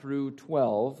through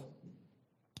 12,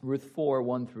 Ruth 4,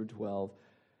 1 through 12.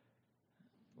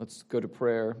 Let's go to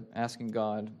prayer, asking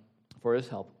God for his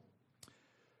help.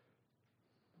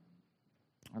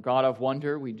 Our God of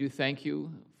wonder, we do thank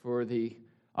you for the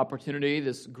opportunity,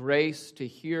 this grace to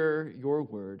hear your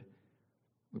word.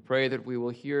 We pray that we will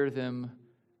hear them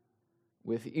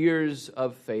with ears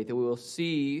of faith, that we will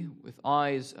see with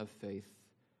eyes of faith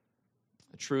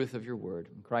the truth of your word.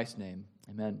 In Christ's name,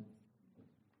 amen.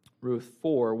 Ruth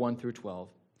 4, 1 through 12.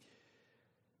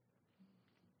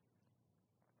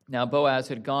 Now Boaz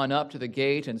had gone up to the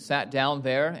gate and sat down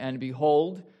there, and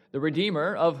behold, the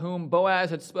Redeemer of whom Boaz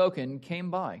had spoken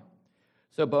came by.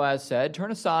 So Boaz said,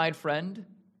 "Turn aside, friend,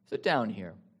 sit down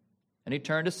here." And he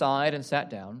turned aside and sat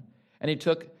down. And he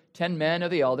took 10 men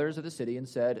of the elders of the city and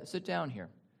said, "Sit down here."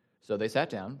 So they sat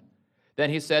down. Then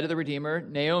he said to the Redeemer,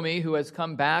 "Naomi, who has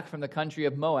come back from the country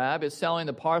of Moab, is selling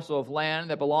the parcel of land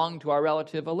that belonged to our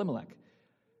relative Elimelech.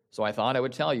 So I thought I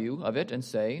would tell you of it and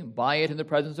say, buy it in the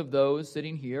presence of those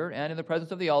sitting here and in the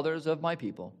presence of the elders of my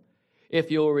people. If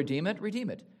you will redeem it, redeem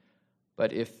it.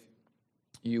 But if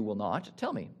you will not,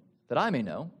 tell me, that I may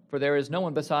know, for there is no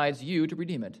one besides you to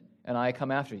redeem it, and I come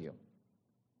after you."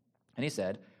 And he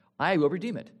said, "I will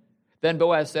redeem it." Then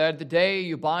Boaz said, "The day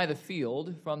you buy the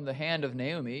field from the hand of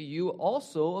Naomi, you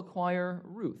also acquire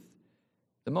Ruth,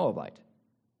 the Moabite,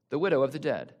 the widow of the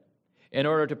dead, in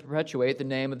order to perpetuate the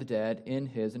name of the dead in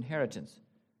his inheritance."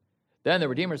 Then the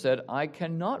Redeemer said, "I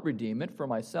cannot redeem it for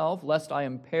myself, lest I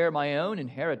impair my own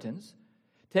inheritance.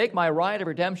 Take my right of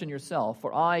redemption yourself,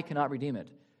 for I cannot redeem it."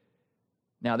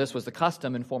 Now this was the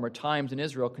custom in former times in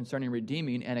Israel concerning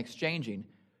redeeming and exchanging.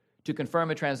 To confirm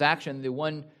a transaction, the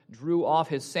one drew off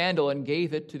his sandal and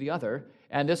gave it to the other,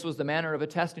 and this was the manner of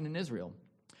attesting in Israel.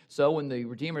 So when the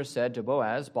Redeemer said to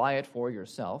Boaz, "Buy it for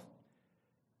yourself,"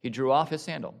 he drew off his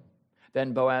sandal.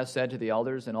 Then Boaz said to the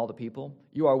elders and all the people,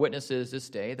 "You are witnesses this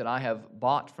day that I have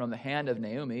bought from the hand of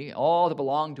Naomi all that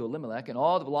belonged to Elimelech and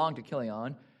all that belonged to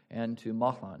Chilion and to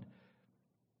Mahlon.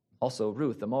 Also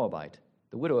Ruth the Moabite,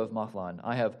 the widow of Mahlon,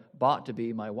 I have bought to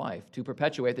be my wife, to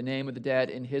perpetuate the name of the dead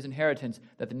in his inheritance,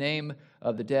 that the name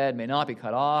of the dead may not be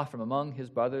cut off from among his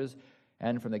brothers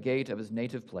and from the gate of his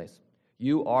native place.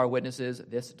 You are witnesses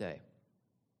this day."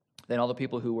 Then all the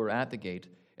people who were at the gate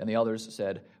and the elders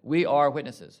said, "We are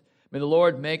witnesses. May the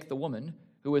Lord make the woman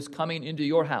who is coming into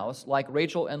your house like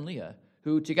Rachel and Leah,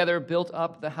 who together built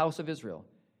up the house of Israel.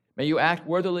 May you act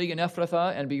worthily in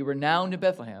Ephrathah and be renowned in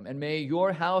Bethlehem, and may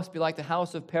your house be like the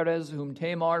house of Perez, whom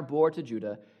Tamar bore to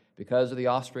Judah, because of the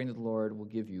offspring that the Lord will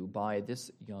give you by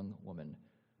this young woman."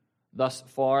 Thus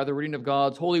far the reading of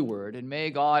God's holy word, and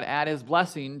may God add his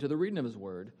blessing to the reading of his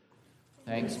word.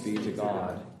 Thanks be to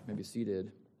God. You may be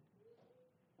seated.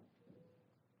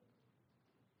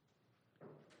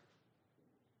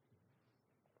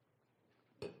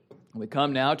 We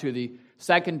come now to the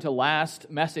second to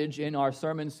last message in our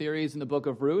sermon series in the book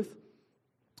of Ruth.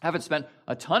 I haven't spent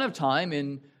a ton of time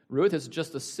in Ruth. It's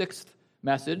just the sixth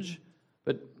message,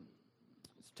 but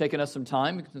it's taken us some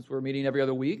time since we're meeting every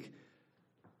other week.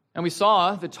 And we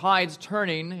saw the tides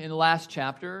turning in the last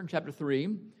chapter, chapter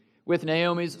 3, with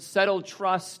Naomi's settled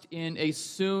trust in a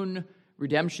soon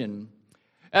redemption.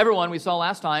 Everyone, we saw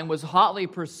last time, was hotly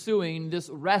pursuing this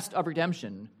rest of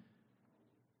redemption.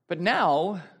 But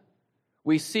now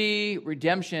we see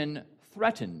redemption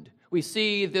threatened. We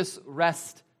see this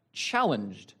rest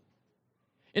challenged.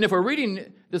 And if we're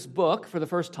reading this book for the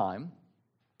first time,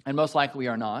 and most likely we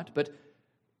are not, but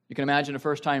you can imagine a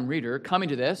first-time reader coming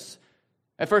to this,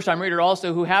 a first-time reader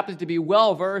also who happens to be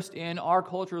well-versed in our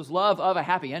culture's love of a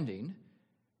happy ending.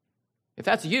 If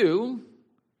that's you,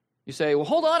 you say, well,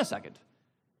 hold on a second.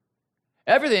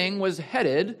 Everything was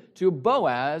headed to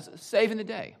Boaz saving the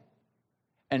day.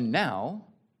 And now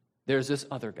there's this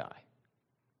other guy.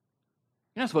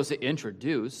 You're not supposed to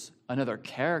introduce another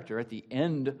character at the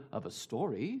end of a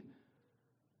story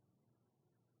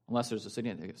unless there's a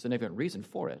significant reason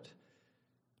for it.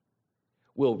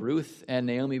 Will Ruth and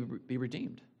Naomi be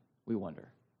redeemed? We wonder.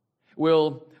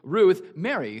 Will Ruth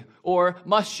marry, or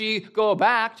must she go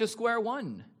back to square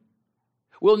one?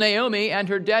 Will Naomi and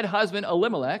her dead husband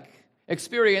Elimelech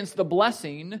experience the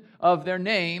blessing of their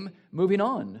name moving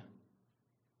on?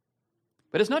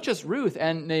 But it's not just Ruth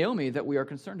and Naomi that we are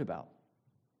concerned about.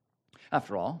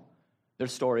 After all, their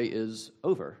story is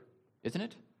over, isn't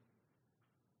it?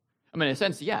 I mean, in a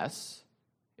sense, yes.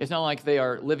 It's not like they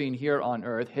are living here on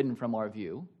earth, hidden from our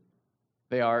view.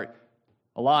 They are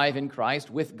alive in Christ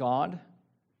with God.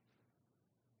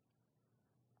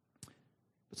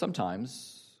 But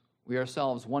sometimes we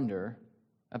ourselves wonder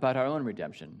about our own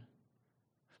redemption.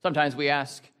 Sometimes we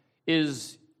ask,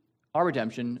 is our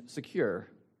redemption secure?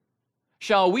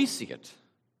 shall we see it?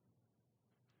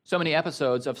 So many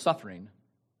episodes of suffering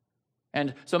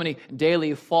and so many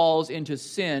daily falls into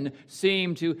sin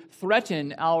seem to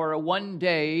threaten our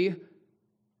one-day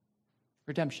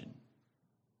redemption,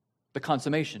 the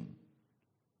consummation.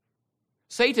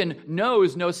 Satan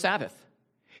knows no Sabbath.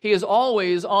 He is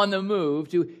always on the move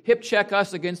to hip-check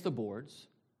us against the boards,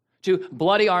 to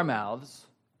bloody our mouths,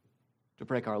 to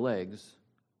break our legs.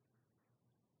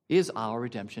 Is our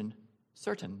redemption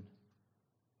certain?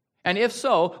 And if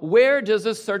so, where does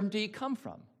this certainty come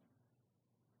from?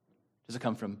 Does it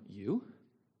come from you?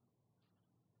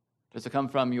 Does it come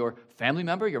from your family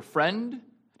member, your friend?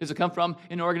 Does it come from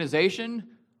an organization?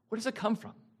 Where does it come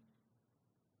from?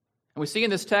 And we see in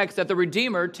this text that the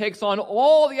Redeemer takes on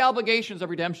all the obligations of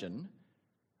redemption,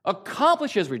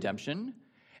 accomplishes redemption,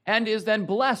 and is then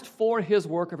blessed for his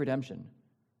work of redemption.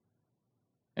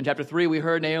 In chapter 3, we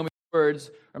heard Naomi's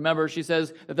words. Remember, she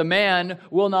says that the man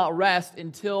will not rest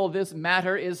until this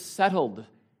matter is settled.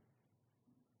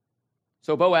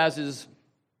 So Boaz is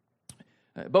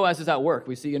at work.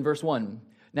 We see in verse 1.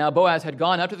 Now Boaz had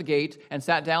gone up to the gate and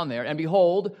sat down there, and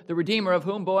behold, the Redeemer of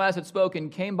whom Boaz had spoken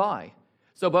came by.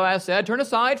 So Boaz said, "Turn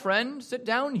aside, friend, sit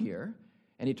down here."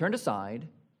 And he turned aside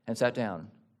and sat down.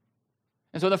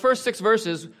 And so in the first 6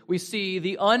 verses, we see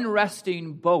the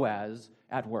unresting Boaz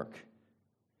at work.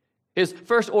 His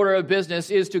first order of business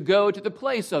is to go to the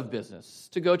place of business,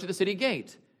 to go to the city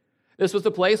gate. This was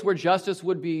the place where justice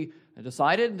would be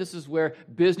decided. This is where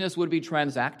business would be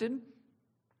transacted.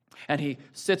 And he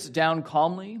sits down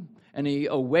calmly, and he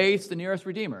awaits the nearest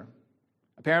Redeemer.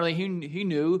 Apparently, he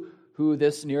knew who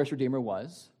this nearest Redeemer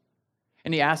was.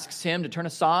 And he asks him to turn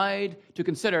aside to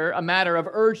consider a matter of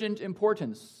urgent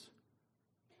importance.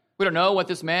 We don't know what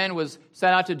this man was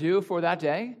set out to do for that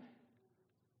day,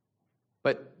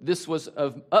 but this was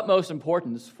of utmost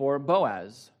importance for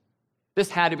Boaz. This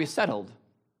had to be settled.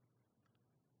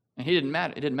 And it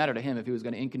didn't matter to him if he was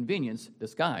going to inconvenience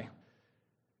this guy.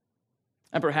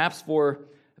 And perhaps for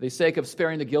the sake of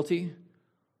sparing the guilty,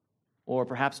 or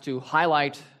perhaps to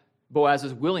highlight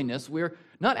Boaz's willingness, we're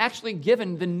not actually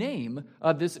given the name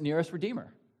of this nearest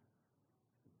Redeemer.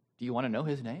 Do you want to know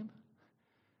his name?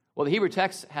 Well, the Hebrew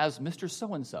text has Mr.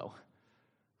 So-and-so.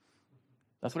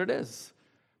 That's what it is.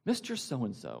 Mr.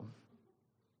 So-and-so.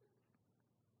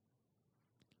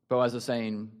 Boaz is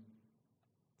saying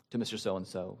to Mr.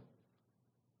 So-and-so,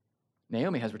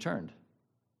 Naomi has returned,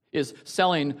 is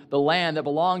selling the land that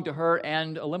belonged to her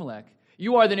and Elimelech.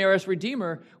 You are the nearest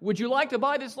Redeemer. Would you like to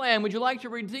buy this land? Would you like to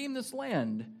redeem this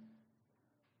land?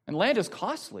 And land is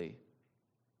costly.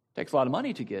 It takes a lot of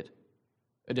money to get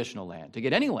additional land, to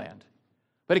get any land.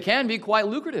 But it can be quite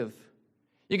lucrative.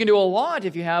 You can do a lot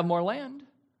if you have more land.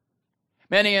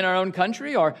 Many in our own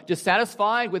country are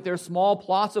dissatisfied with their small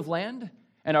plots of land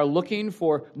and are looking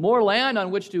for more land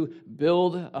on which to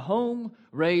build a home,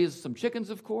 raise some chickens,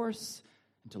 of course,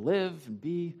 and to live and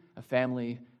be a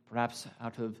family, perhaps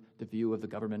out of the view of the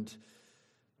government.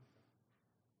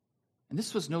 And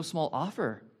this was no small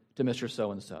offer to Mr.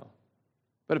 So-and-so.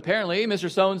 But apparently, Mr.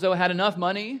 So-and-so had enough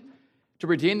money to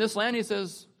redeem this land. He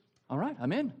says, all right,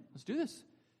 I'm in. Let's do this.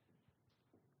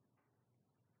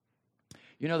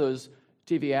 You know those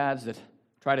TV ads that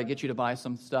try to get you to buy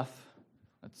some stuff?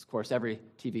 That's, of course, every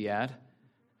TV ad.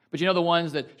 But you know the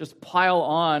ones that just pile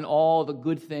on all the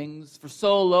good things for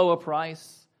so low a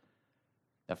price?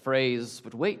 That phrase,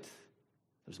 but wait,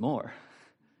 there's more.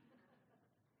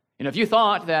 You know, if you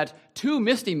thought that 2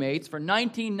 Misty Mates for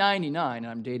 $19.99, and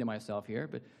I'm dating myself here,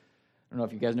 but I don't know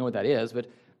if you guys know what that is, but a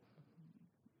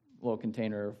little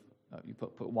container, you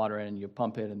put water in, you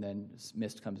pump it, and then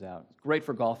mist comes out. It's great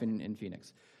for golfing in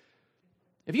Phoenix.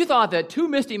 If you thought that 2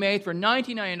 Misty Mates for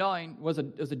 $19.99 was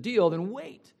a deal, then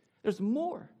wait, there's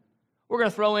more. We're going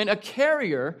to throw in a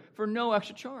carrier for no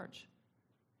extra charge.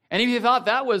 And if you thought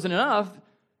that wasn't enough,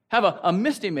 have a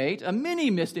Misty Mate, a mini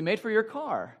Misty Mate for your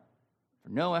car for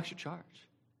no extra charge.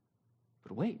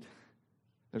 But wait,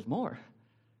 there's more.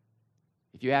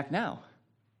 If you act now,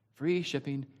 free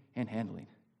shipping and handling.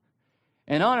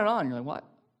 And on and on. You're like, what?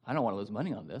 I don't want to lose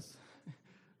money on this.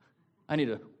 I need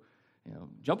to,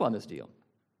 jump on this deal.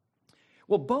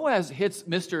 Well, Boaz hits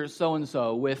Mr.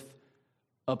 So-and-so with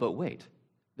a but wait,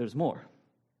 there's more.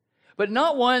 But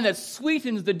not one that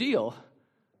sweetens the deal,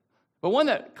 but one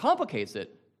that complicates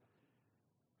it.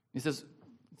 He says,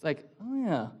 it's like, oh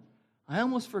yeah, I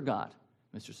almost forgot,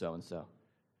 Mr. So-and-so.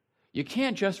 You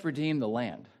can't just redeem the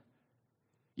land.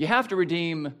 You have to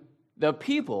redeem the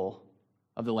people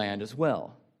of the land as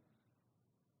well.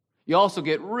 You also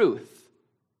get Ruth.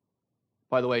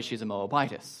 By the way, she's a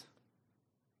Moabitess.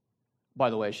 By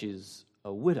the way, she's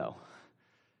a widow.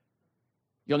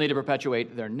 You'll need to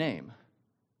perpetuate their name.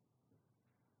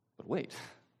 But wait,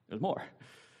 there's more.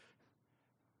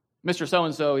 Mr.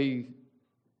 So-and-so, he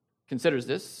considers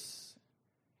this,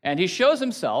 and he shows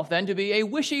himself then to be a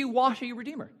wishy-washy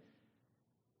redeemer.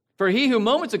 For he who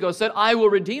moments ago said, I will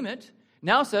redeem it,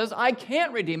 now says, I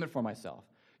can't redeem it for myself.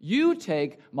 You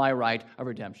take my right of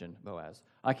redemption, Boaz.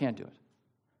 I can't do it.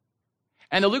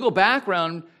 And the legal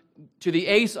background to the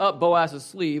ace up Boaz's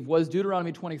sleeve was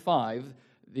Deuteronomy 25,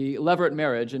 the levirate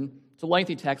marriage. And it's a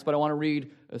lengthy text, but I want to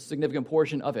read a significant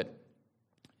portion of it.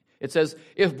 It says,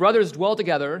 if brothers dwell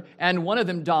together, and one of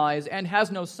them dies and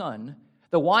has no son,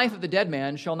 the wife of the dead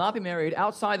man shall not be married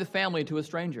outside the family to a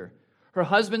stranger. Her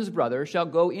husband's brother shall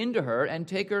go into her and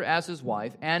take her as his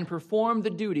wife, and perform the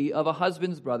duty of a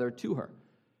husband's brother to her.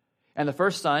 And the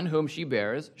first son whom she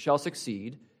bears shall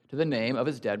succeed to the name of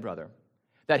his dead brother,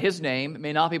 that his name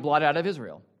may not be blotted out of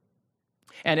Israel.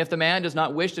 And if the man does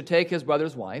not wish to take his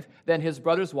brother's wife, then his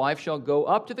brother's wife shall go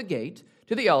up to the gate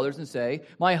to the elders and say,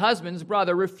 my husband's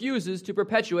brother refuses to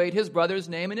perpetuate his brother's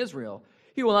name in Israel.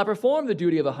 He will not perform the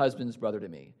duty of a husband's brother to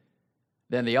me.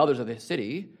 Then the elders of the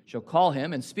city shall call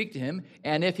him and speak to him,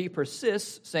 and if he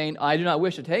persists, saying, I do not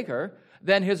wish to take her,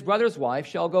 then his brother's wife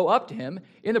shall go up to him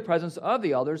in the presence of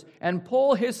the elders and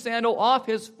pull his sandal off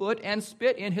his foot and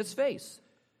spit in his face.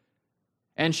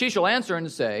 And she shall answer and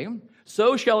say,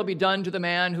 so shall it be done to the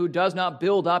man who does not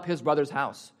build up his brother's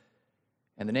house.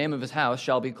 And the name of his house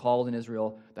shall be called in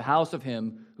Israel, the house of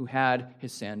him who had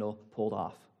his sandal pulled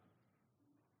off.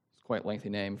 It's quite a lengthy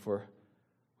name for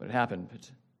what had happened, but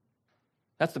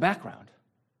that's the background.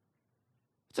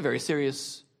 It's a very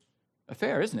serious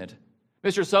affair, isn't it?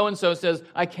 Mr. So-and-so says,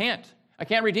 I can't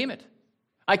redeem it.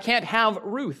 I can't have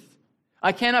Ruth.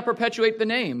 I cannot perpetuate the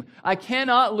name. I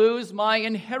cannot lose my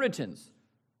inheritance,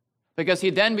 because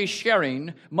he'd then be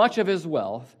sharing much of his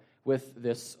wealth with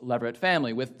this levirate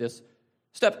family, with this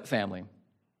step family.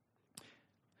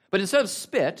 But instead of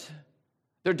spit,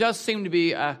 there does seem to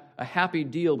be a happy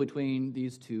deal between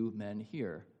these two men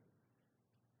here.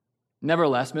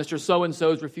 Nevertheless, Mr.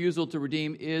 So-and-so's refusal to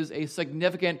redeem is a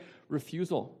significant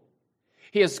refusal.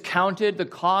 He has counted the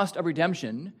cost of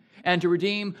redemption, and to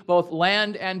redeem both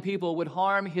land and people would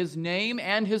harm his name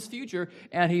and his future,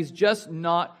 and he's just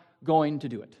not going to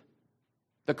do it.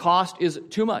 The cost is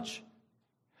too much.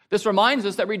 This reminds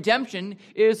us that redemption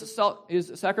is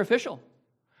sacrificial,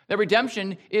 that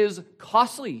redemption is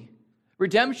costly.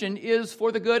 Redemption is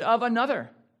for the good of another.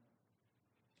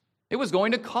 It was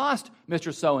going to cost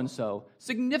Mr. So-and-so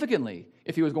significantly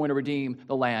if he was going to redeem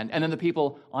the land and then the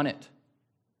people on it.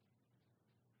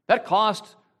 That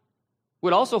cost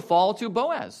would also fall to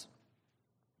Boaz.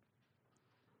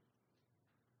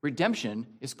 Redemption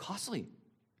is costly.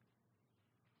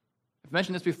 I've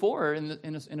mentioned this before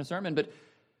in a sermon, but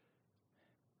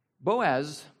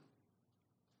Boaz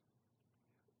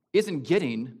isn't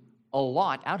getting a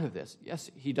lot out of this.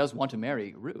 Yes, he does want to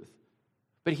marry Ruth,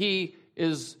 but he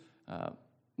is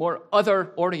more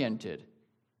other-oriented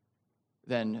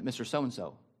than Mr.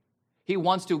 So-and-so. He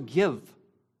wants to give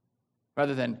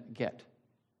rather than get.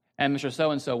 And Mr.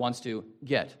 So-and-so wants to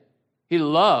get. He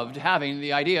loved having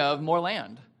the idea of more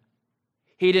land.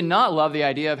 He did not love the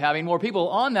idea of having more people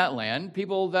on that land,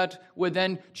 people that would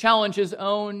then challenge his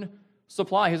own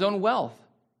supply, his own wealth.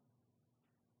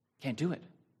 Can't do it.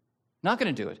 Not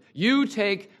going to do it. You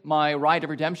take my right of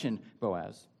redemption,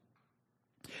 Boaz.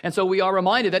 And so we are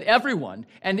reminded that everyone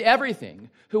and everything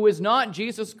who is not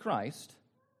Jesus Christ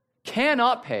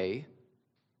cannot pay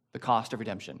the cost of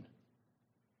redemption.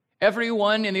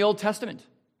 Everyone in the Old Testament,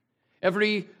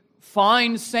 every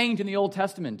fine saint in the Old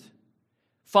Testament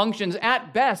functions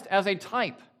at best as a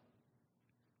type,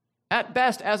 at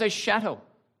best as a shadow.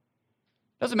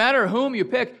 Doesn't matter whom you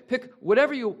pick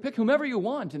whomever you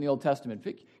want in the Old Testament.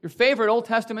 Pick your favorite Old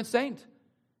Testament saint.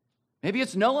 Maybe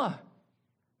it's Noah.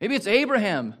 Maybe it's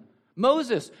Abraham,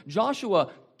 Moses,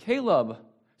 Joshua, Caleb,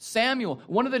 Samuel,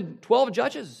 one of the 12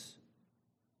 judges,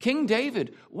 King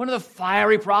David, one of the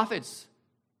fiery prophets.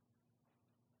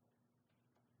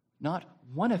 Not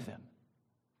one of them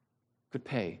could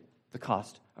pay the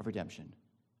cost of redemption.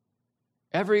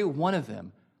 Every one of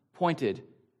them pointed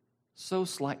so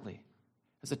slightly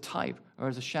as a type or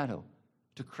as a shadow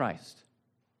to Christ.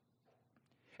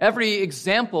 Every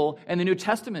example in the New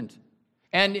Testament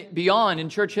and beyond in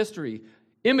church history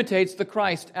imitates the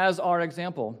Christ as our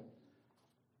example,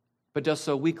 but does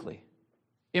so weakly,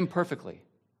 imperfectly,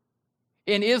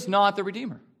 and is not the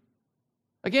Redeemer.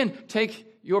 Again, take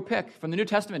your pick from the New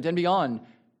Testament and beyond.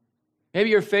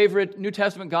 Maybe your favorite New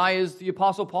Testament guy is the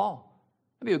Apostle Paul.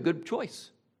 That'd be a good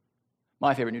choice.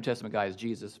 My favorite New Testament guy is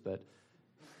Jesus, but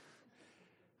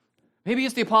maybe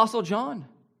it's the Apostle John.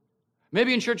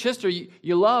 Maybe in church history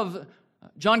you love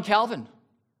John Calvin.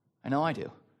 I know I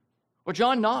do. Or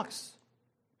John Knox.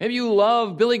 Maybe you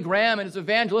love Billy Graham and his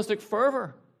evangelistic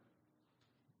fervor.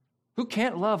 Who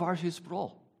can't love R.C.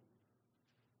 Sproul?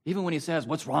 Even when he says,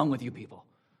 "What's wrong with you people?"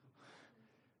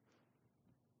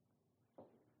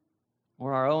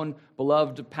 Or our own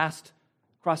beloved past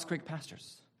Cross Creek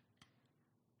pastors.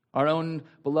 Our own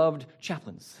beloved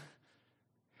chaplains.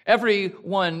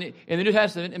 Everyone in the New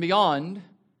Testament and beyond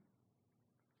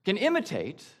can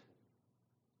imitate,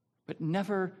 but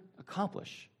never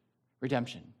accomplish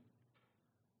redemption.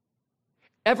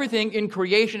 Everything in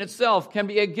creation itself can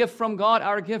be a gift from God,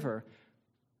 our giver,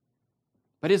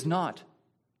 but is not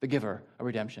the giver of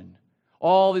redemption.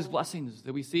 All these blessings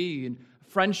that we see in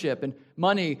friendship and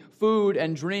money, food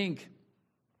and drink,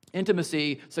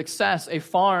 intimacy, success, a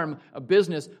farm, a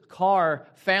business, car,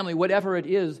 family, whatever it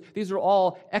is, these are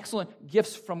all excellent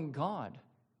gifts from God.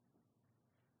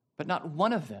 But not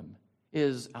one of them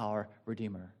is our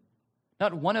Redeemer.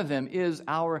 Not one of them is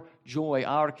our joy,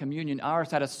 our communion, our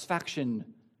satisfaction.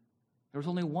 There's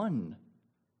only one,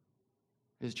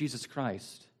 is Jesus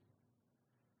Christ.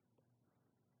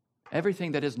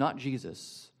 Everything that is not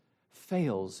Jesus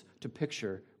fails to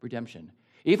picture redemption.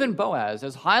 Even Boaz,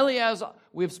 as highly as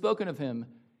we have spoken of him,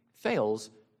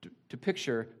 fails to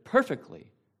picture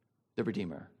perfectly the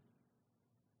Redeemer.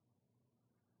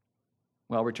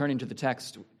 Well, returning to the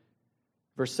text,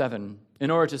 verse 7, in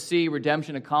order to see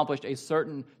redemption accomplished, a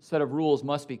certain set of rules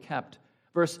must be kept.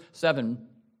 Verse 7,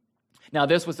 now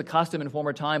this was the custom in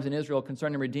former times in Israel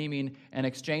concerning redeeming and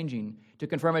exchanging. To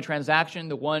confirm a transaction,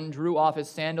 the one drew off his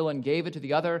sandal and gave it to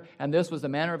the other, and this was the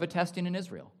manner of attesting in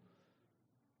Israel.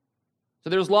 So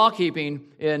there's law-keeping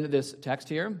in this text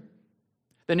here.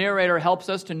 The narrator helps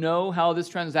us to know how this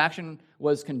transaction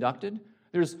was conducted.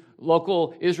 There's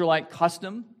local Israelite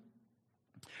custom.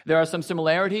 There are some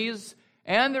similarities,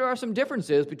 and there are some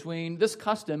differences between this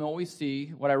custom and what we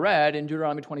see, what I read in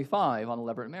Deuteronomy 25 on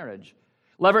the levirate marriage.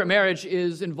 Levirate marriage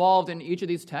is involved in each of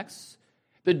these texts.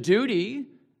 The duty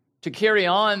to carry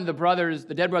on the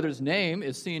dead brother's name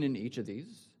is seen in each of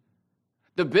these.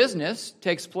 The business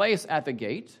takes place at the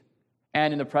gate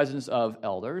and in the presence of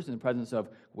elders, in the presence of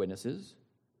witnesses.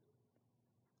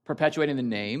 Perpetuating the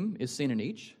name is seen in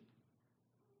each.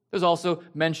 There's also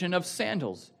mention of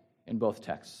sandals in both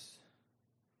texts.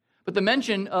 But the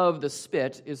mention of the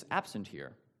spit is absent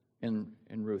here in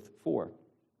Ruth 4.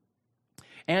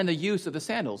 And the use of the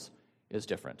sandals is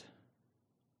different.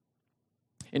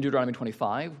 In Deuteronomy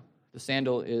 25, the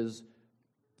sandal is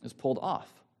pulled off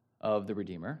of the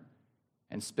Redeemer,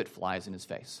 and spit flies in his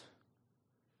face.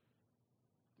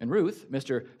 In Ruth,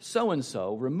 Mr.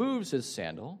 So-and-so removes his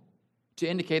sandal to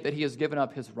indicate that he has given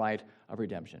up his right of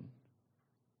redemption.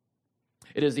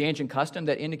 It is the ancient custom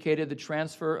that indicated the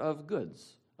transfer of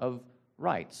goods, of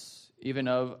rights, even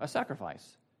of a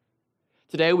sacrifice.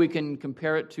 Today we can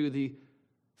compare it to the,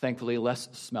 thankfully, less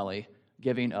smelly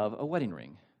giving of a wedding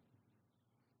ring.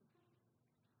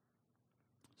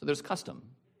 So there's custom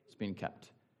that's being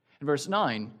kept. In verse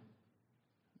 9,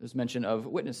 there's mention of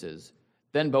witnesses.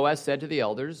 Then Boaz said to the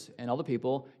elders and all the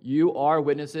people, "You are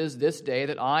witnesses this day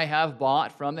that I have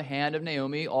bought from the hand of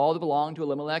Naomi all that belonged to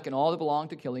Elimelech and all that belonged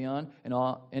to Chilion and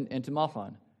to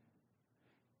Mahlon."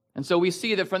 And so we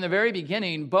see that from the very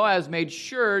beginning, Boaz made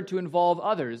sure to involve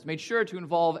others, made sure to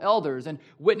involve elders and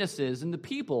witnesses and the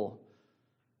people.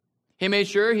 He made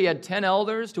sure he had 10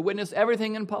 elders to witness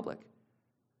everything in public.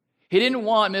 He didn't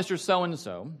want Mr.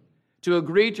 So-and-so to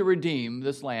agree to redeem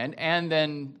this land and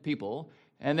then people,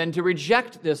 and then to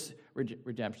reject this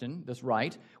redemption, this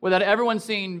right, without everyone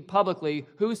seeing publicly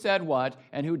who said what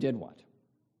and who did what.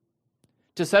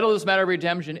 To settle this matter of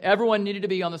redemption, everyone needed to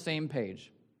be on the same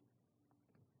page.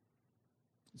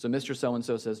 So Mr.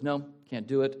 So-and-so says, "No, can't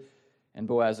do it." And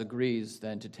Boaz agrees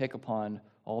then to take upon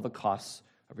all the costs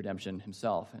of redemption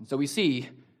himself. And so we see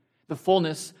the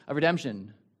fullness of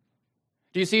redemption.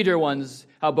 Do you see, dear ones,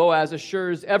 how Boaz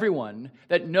assures everyone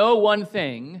that no one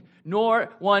thing nor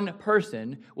one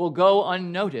person will go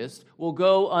unnoticed, will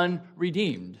go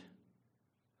unredeemed?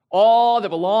 All that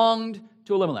belonged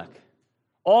to Elimelech,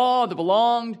 all that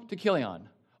belonged to Chilion,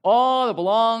 all that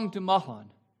belonged to Mahlon,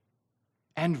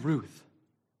 and Ruth,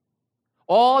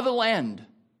 all the land,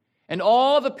 and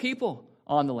all the people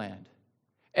on the land,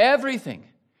 everything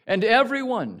and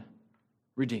everyone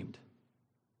redeemed.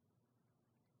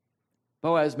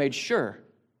 Boaz made sure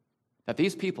that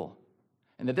these people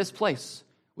and that this place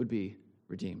would be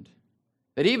redeemed.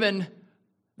 That even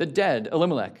the dead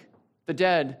Elimelech, the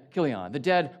dead Chilion, the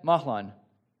dead Mahlon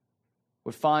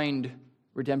would find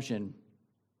redemption.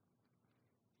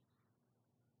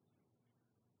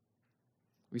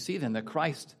 We see then that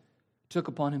Christ took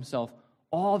upon himself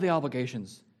all the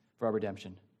obligations for our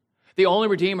redemption. The only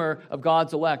Redeemer of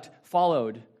God's elect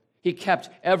followed. He kept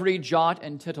every jot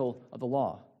and tittle of the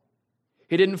law.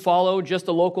 He didn't follow just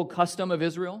the local custom of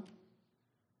Israel,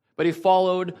 but he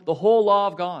followed the whole law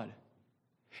of God.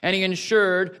 And he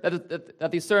ensured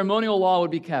that the ceremonial law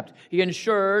would be kept. He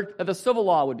ensured that the civil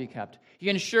law would be kept. He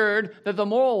ensured that the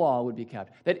moral law would be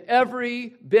kept, that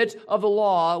every bit of the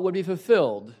law would be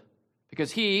fulfilled,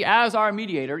 because he, as our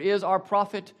mediator, is our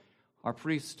prophet, our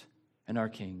priest, and our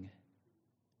king.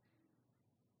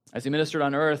 As he ministered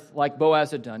on earth, like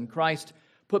Boaz had done, Christ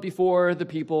put before the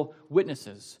people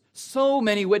witnesses, so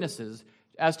many witnesses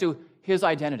as to his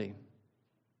identity.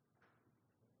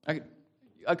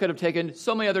 I could have taken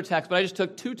so many other texts, but I just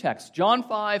took two texts, John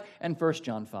 5 and 1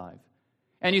 John 5.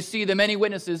 And you see the many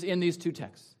witnesses in these two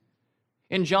texts.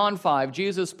 In John 5,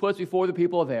 Jesus puts before the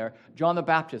people there John the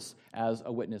Baptist as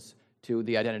a witness to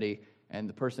the identity and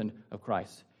the person of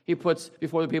Christ. He puts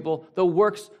before the people the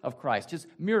works of Christ, his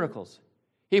miracles.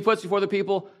 He puts before the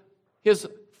people his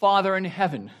Father in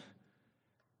heaven.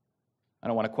 I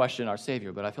don't want to question our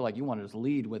Savior, but I feel like you want to just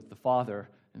lead with the Father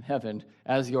in heaven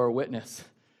as your witness.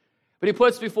 But he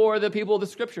puts before the people the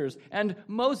Scriptures and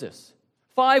Moses.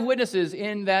 5 witnesses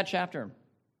in that chapter.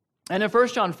 And in 1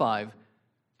 John 5,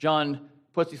 John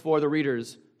puts before the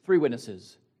readers 3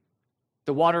 witnesses.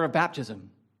 The water of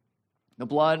baptism, the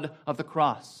blood of the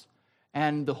cross,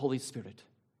 and the Holy Spirit.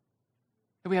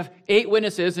 And we have 8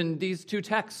 witnesses in these 2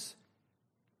 texts.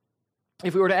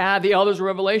 If we were to add the elders of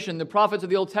Revelation, the prophets of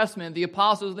the Old Testament, the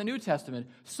apostles of the New Testament,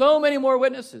 so many more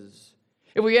witnesses.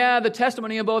 If we add the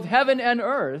testimony of both heaven and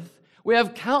earth, we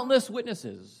have countless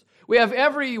witnesses. We have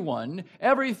everyone,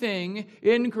 everything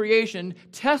in creation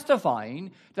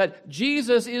testifying that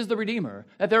Jesus is the Redeemer,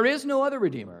 that there is no other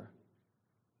Redeemer.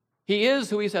 He is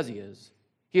who he says he is.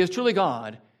 He is truly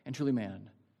God and truly man.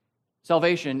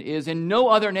 Salvation is in no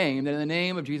other name than in the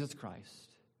name of Jesus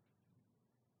Christ.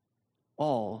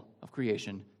 All of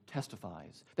creation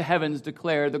testifies. The heavens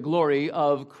declare the glory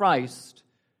of Christ.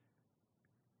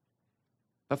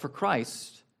 But for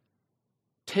Christ,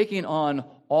 taking on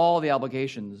all the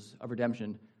obligations of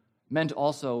redemption meant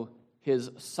also his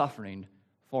suffering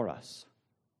for us.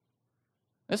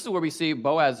 This is where we see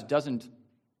Boaz doesn't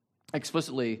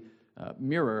explicitly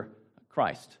mirror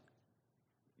Christ.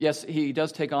 Yes, he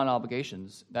does take on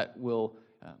obligations that will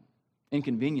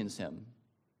inconvenience him.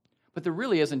 But there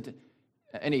really isn't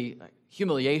any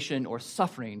humiliation or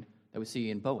suffering that we see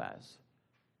in Boaz.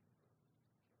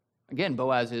 Again,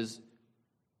 Boaz is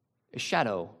a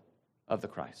shadow of the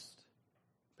Christ,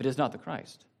 but is not the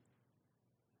Christ.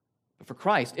 But for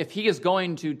Christ, if he is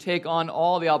going to take on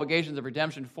all the obligations of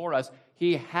redemption for us,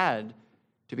 he had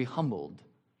to be humbled.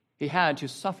 He had to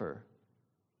suffer.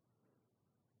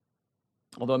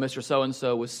 Although Mr.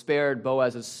 So-and-so was spared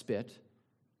Boaz's spit,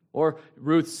 or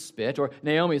Ruth's spit, or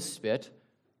Naomi's spit,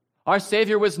 our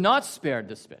Savior was not spared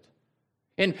the spit.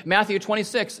 In Matthew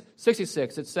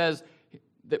 26:66, it says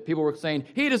that people were saying,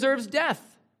 he deserves death.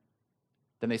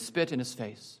 Then they spit in his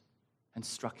face and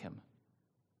struck him.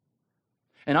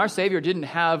 And our Savior didn't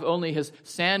have only his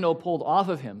sandal pulled off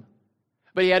of him,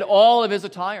 but he had all of his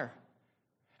attire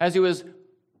as he was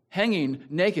hanging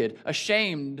naked,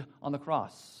 ashamed on the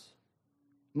cross,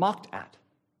 mocked at.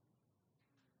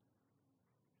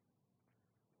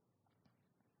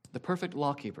 The perfect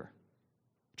lawkeeper,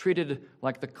 treated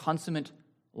like the consummate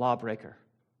lawbreaker.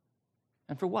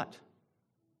 And for what?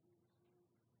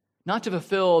 Not to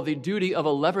fulfill the duty of a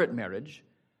levirate marriage,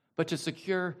 but to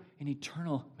secure an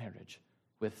eternal marriage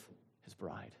with his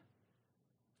bride.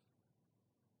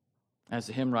 As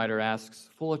the hymn writer asks,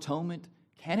 full atonement,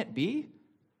 can it be?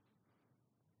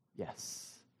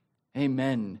 Yes.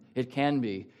 Amen. It can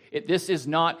be. This is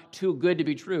not too good to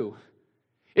be true.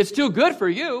 It's too good for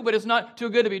you, but it's not too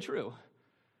good to be true.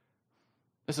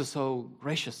 This is so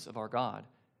gracious of our God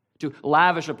to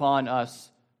lavish upon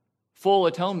us full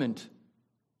atonement,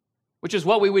 which is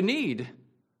what we would need.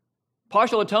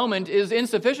 Partial atonement is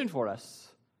insufficient for us.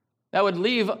 That would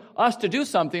leave us to do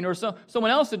something or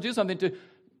someone else to do something to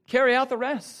carry out the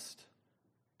rest.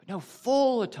 But no,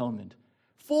 full atonement,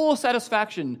 full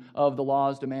satisfaction of the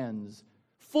law's demands,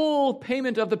 full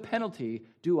payment of the penalty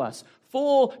due us,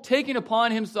 full taking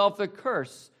upon himself the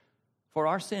curse for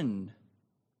our sin.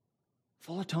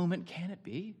 Full atonement, can it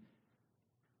be?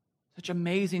 Such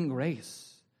amazing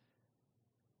grace.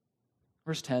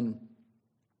 Verse 10,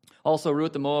 also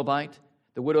Ruth the Moabite,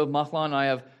 the widow of Mahlon, I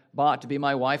have bought to be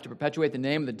my wife to perpetuate the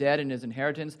name of the dead in his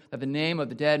inheritance, that the name of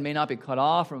the dead may not be cut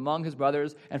off from among his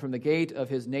brothers and from the gate of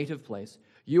his native place.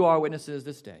 You are witnesses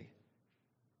this day.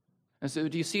 And so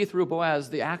do you see through Boaz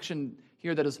the action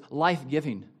here that is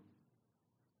life-giving?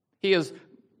 He is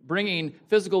bringing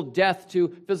physical death to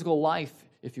physical life,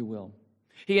 if you will.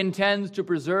 He intends to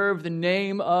preserve the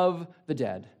name of the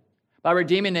dead. By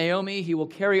redeeming Naomi, he will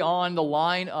carry on the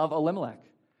line of Elimelech.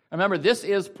 Remember, this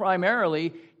is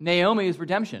primarily Naomi's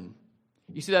redemption.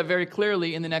 You see that very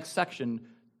clearly in the next section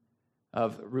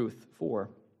of Ruth 4.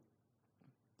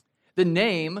 The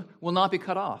name will not be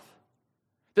cut off.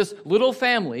 This little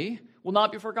family will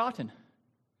not be forgotten.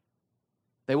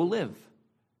 They will live,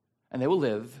 and they will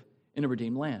live in a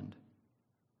redeemed land.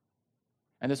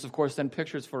 And this, of course, then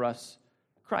pictures for us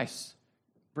Christ,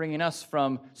 bringing us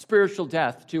from spiritual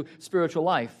death to spiritual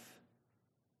life.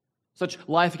 Such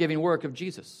life-giving work of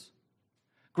Jesus.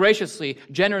 Graciously,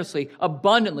 generously,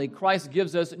 abundantly, Christ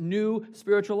gives us new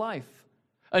spiritual life.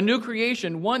 A new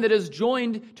creation, one that is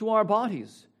joined to our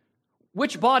bodies.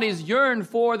 Which bodies yearn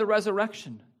for the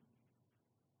resurrection?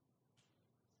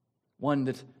 One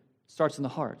that starts in the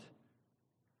heart,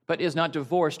 but is not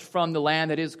divorced from the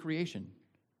land that is creation.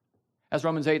 As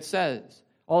Romans 8 says,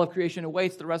 all of creation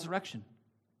awaits the resurrection.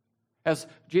 As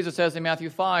Jesus says in Matthew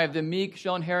 5, the meek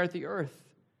shall inherit the earth.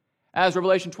 As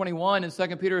Revelation 21 and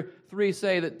 2 Peter 3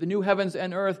 say, that the new heavens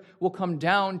and earth will come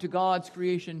down to God's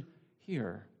creation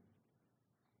here.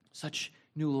 Such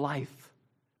new life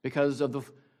because of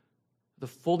the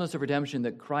fullness of redemption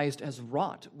that Christ has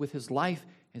wrought with his life,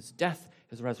 his death,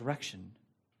 his resurrection.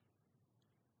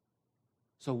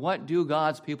 So what do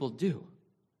God's people do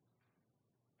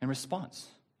in response?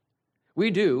 We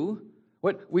do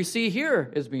what we see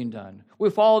here is being done. We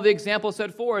follow the example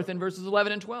set forth in verses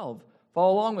 11 and 12.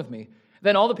 Follow along with me.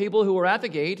 Then all the people who were at the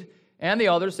gate and the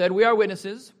elders said, "We are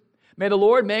witnesses. May the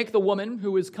Lord make the woman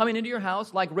who is coming into your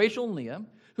house like Rachel and Leah,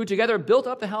 who together built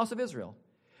up the house of Israel.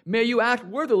 May you act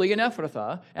worthily in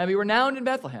Ephrathah and be renowned in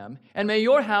Bethlehem, and may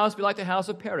your house be like the house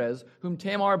of Perez, whom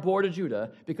Tamar bore to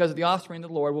Judah, because of the offspring the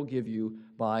Lord will give you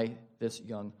by this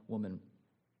young woman."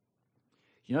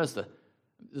 You notice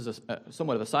this is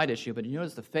somewhat of a side issue, but you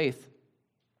notice the faith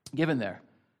given there.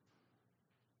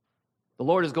 The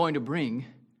Lord is going to bring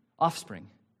offspring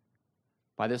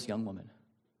by this young woman.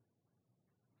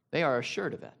 They are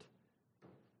assured of that.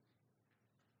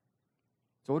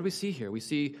 So what do we see here? We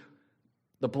see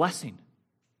the blessing.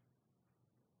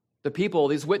 The people,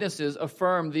 these witnesses,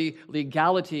 affirm the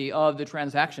legality of the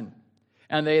transaction,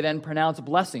 and they then pronounce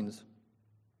blessings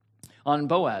on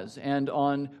Boaz and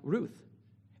on Ruth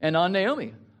and on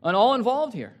Naomi, on all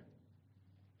involved here.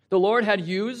 The Lord had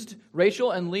used Rachel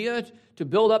and Leah to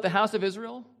build up the house of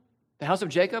Israel, the house of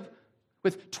Jacob,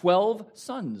 with 12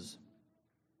 sons.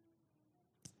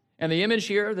 And the image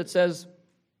here that says,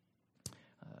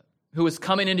 who is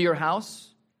coming into your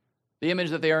house, the image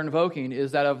that they are invoking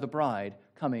is that of the bride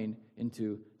coming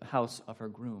into the house of her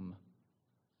groom.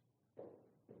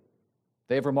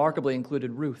 They have remarkably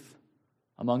included Ruth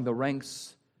among the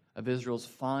ranks of Israel's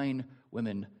fine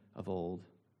women of old.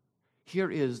 Here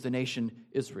is the nation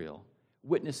Israel,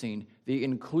 witnessing the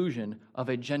inclusion of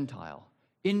a Gentile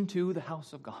into the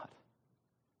house of God.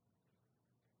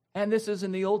 And this is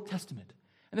in the Old Testament.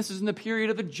 And this is in the period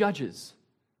of the Judges.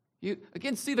 You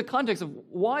again see the context of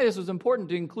why this was important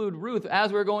to include Ruth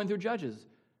as we're going through Judges.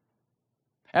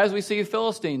 As we see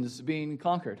Philistines being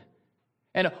conquered.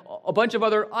 And a bunch of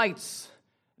other ites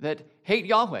that hate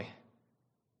Yahweh.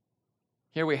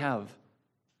 Here we have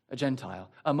a Gentile,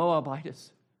 a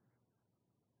Moabitess,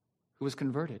 who was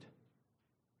converted.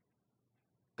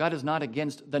 God is not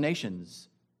against the nations.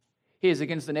 He is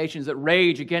against the nations that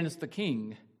rage against the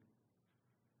king.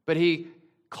 But he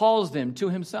calls them to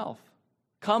himself.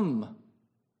 Come,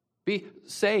 be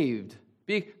saved,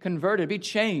 be converted, be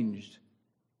changed.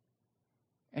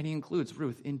 And he includes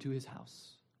Ruth into his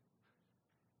house.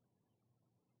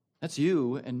 That's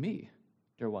you and me,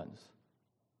 dear ones.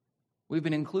 We've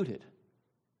been included.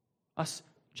 Us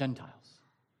Gentiles.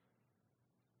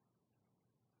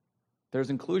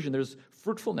 There's inclusion, there's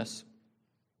fruitfulness.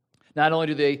 Not only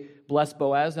do they bless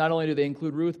Boaz, not only do they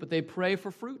include Ruth, but they pray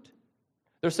for fruit.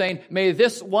 They're saying, may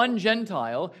this one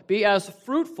Gentile be as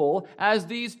fruitful as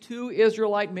these two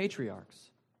Israelite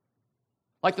matriarchs.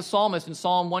 Like the psalmist in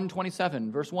Psalm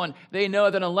 127, verse 1, they know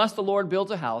that unless the Lord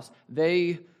builds a house,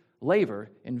 they labor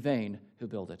in vain who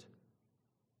build it.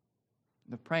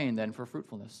 They're praying then for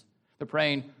fruitfulness. They're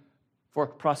praying for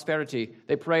prosperity.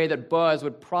 They pray that Boaz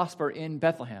would prosper in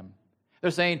Bethlehem. They're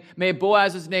saying, may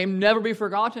Boaz's name never be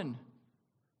forgotten.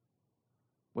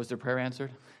 Was their prayer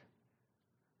answered?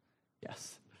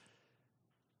 Yes.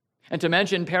 And to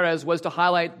mention Perez was to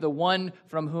highlight the one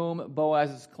from whom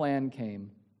Boaz's clan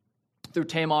came. Through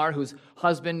Tamar, whose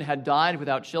husband had died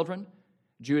without children,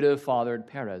 Judah fathered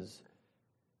Perez.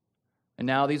 And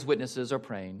now these witnesses are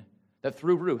praying that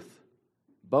through Ruth,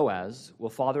 Boaz will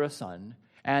father a son,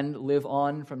 and live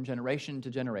on from generation to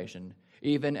generation,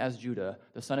 even as Judah,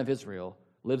 the son of Israel,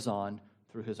 lives on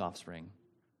through his offspring.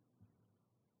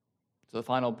 So the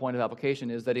final point of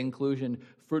application is that inclusion,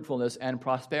 fruitfulness, and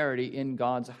prosperity in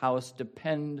God's house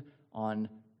depend on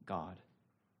God.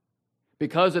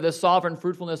 Because of this sovereign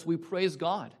fruitfulness, we praise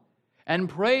God and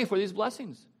pray for these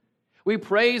blessings. We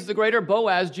praise the greater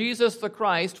Boaz, Jesus the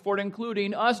Christ, for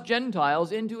including us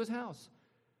Gentiles into his house.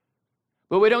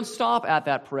 But we don't stop at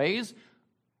that praise.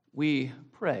 We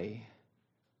pray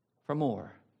for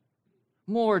more.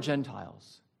 More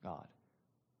Gentiles, God.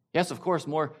 Yes, of course,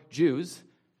 more Jews,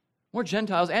 more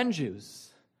Gentiles and Jews.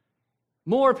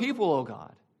 More people, O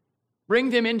God. Bring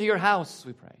them into your house,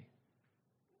 we pray.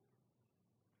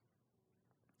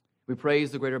 We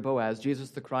praise the greater Boaz,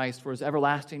 Jesus the Christ, for his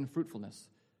everlasting fruitfulness.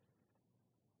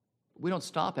 We don't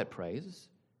stop at praise.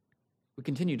 We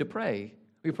continue to pray.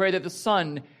 We pray that the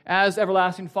Son, as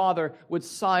everlasting Father, would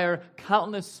sire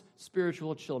countless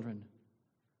spiritual children.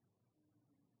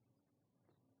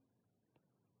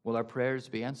 Will our prayers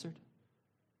be answered?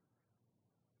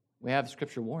 We have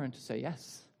Scripture warrant to say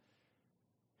yes.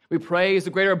 We praise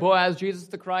the greater Boaz, Jesus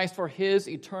the Christ, for his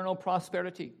eternal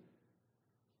prosperity.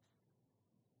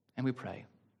 And we pray.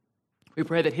 We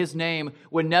pray that his name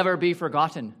would never be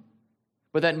forgotten,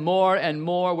 but that more and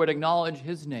more would acknowledge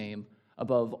his name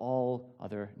above all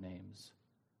other names.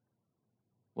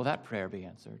 Will that prayer be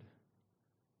answered?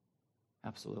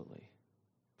 Absolutely.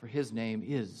 For his name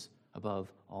is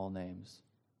above all names.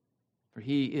 For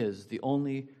he is the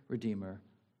only Redeemer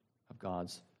of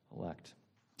God's elect.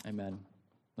 Amen.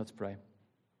 Let's pray.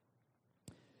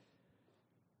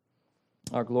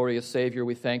 Our glorious Savior,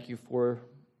 we thank you for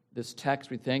this text.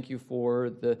 We thank you for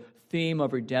the theme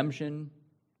of redemption.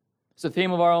 It's the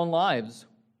theme of our own lives.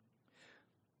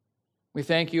 We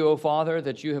thank you, O Father,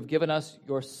 that you have given us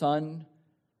your Son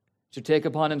to take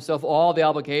upon himself all the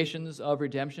obligations of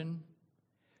redemption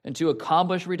and to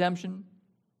accomplish redemption,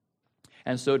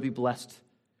 and so to be blessed,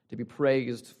 to be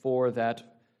praised for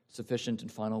that sufficient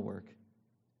and final work.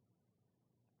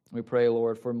 We pray,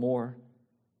 Lord, for more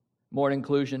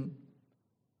inclusion,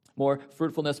 more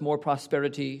fruitfulness, more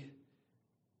prosperity.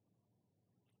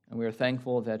 And we are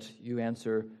thankful that you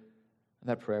answer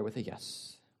that prayer with a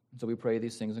yes. And so we pray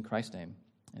these things in Christ's name.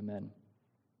 Amen.